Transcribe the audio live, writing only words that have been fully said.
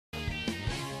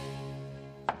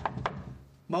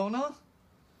Mona?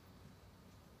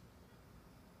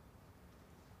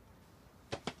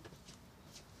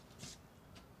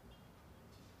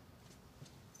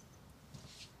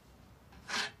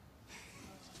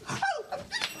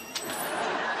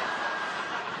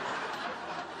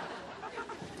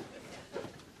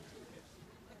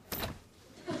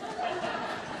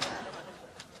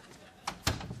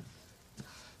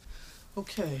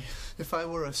 Okay, if I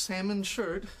were a salmon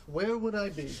shirt, where would I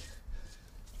be?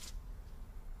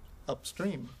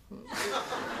 Upstream.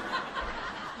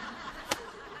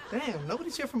 Damn,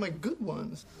 nobody's here for my good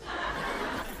ones.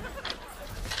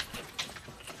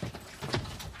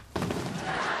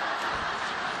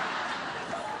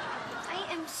 I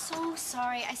am so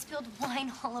sorry. I spilled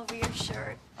wine all over your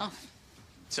shirt. Oh,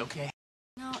 it's okay.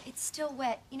 No, it's still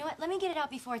wet. You know what? Let me get it out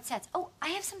before it sets. Oh, I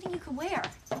have something you can wear.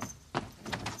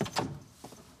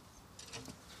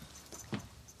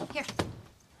 Here.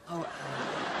 Oh,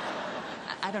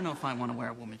 I don't know if I want to wear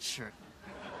a woman's shirt.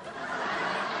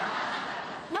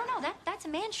 No, that's a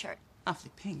man's shirt.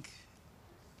 Awfully pink.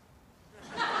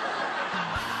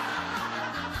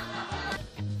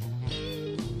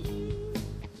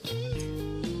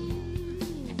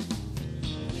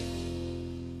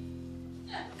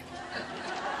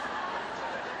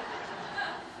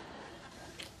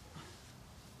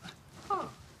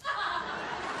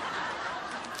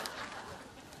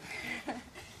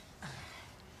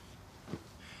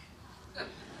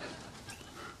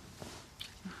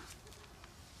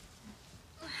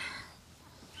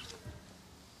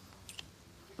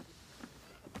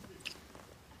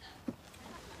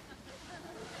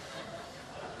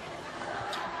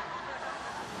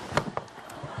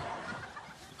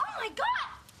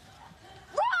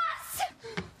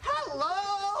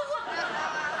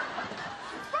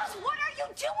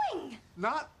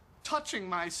 Not touching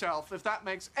myself, if that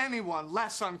makes anyone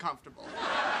less uncomfortable.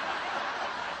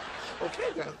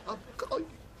 Okay, then. I'll call you.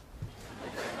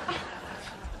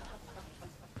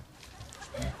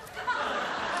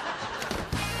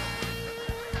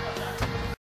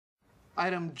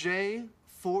 Item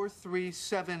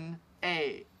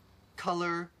J437A,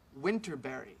 color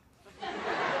Winterberry.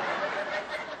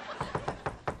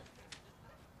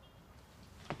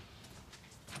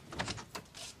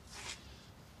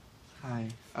 Hi.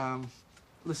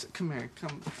 Listen, come here,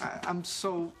 come. I'm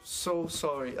so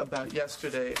sorry about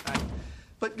yesterday.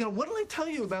 But, you know, what did I tell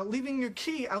you about leaving your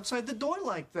key outside the door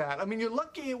like that? I mean, you're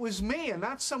lucky it was me and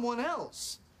not someone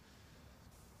else.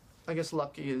 I guess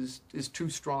lucky is too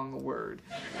strong a word.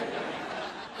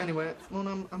 Anyway,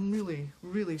 well, I'm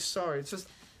really sorry. It's just...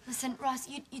 Listen, Ross,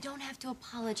 you don't have to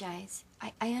apologize.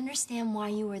 I understand why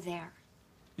you were there.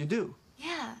 You do?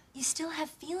 Yeah, you still have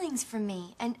feelings for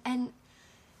me. And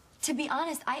to be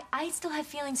honest, I still have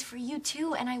feelings for you,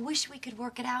 too, and I wish we could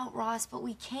work it out, Ross, but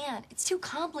we can't. It's too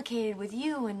complicated with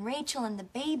you and Rachel and the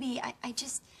baby.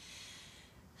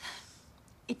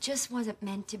 It just wasn't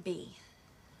meant to be.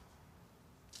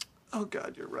 Oh,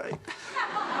 God, you're right.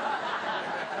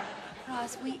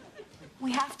 Ross,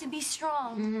 we have to be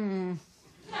strong.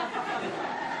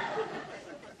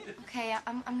 Okay,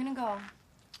 I'm gonna go.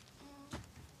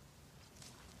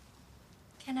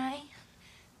 Can I?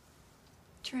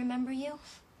 To remember you?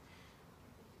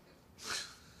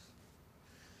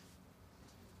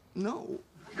 No.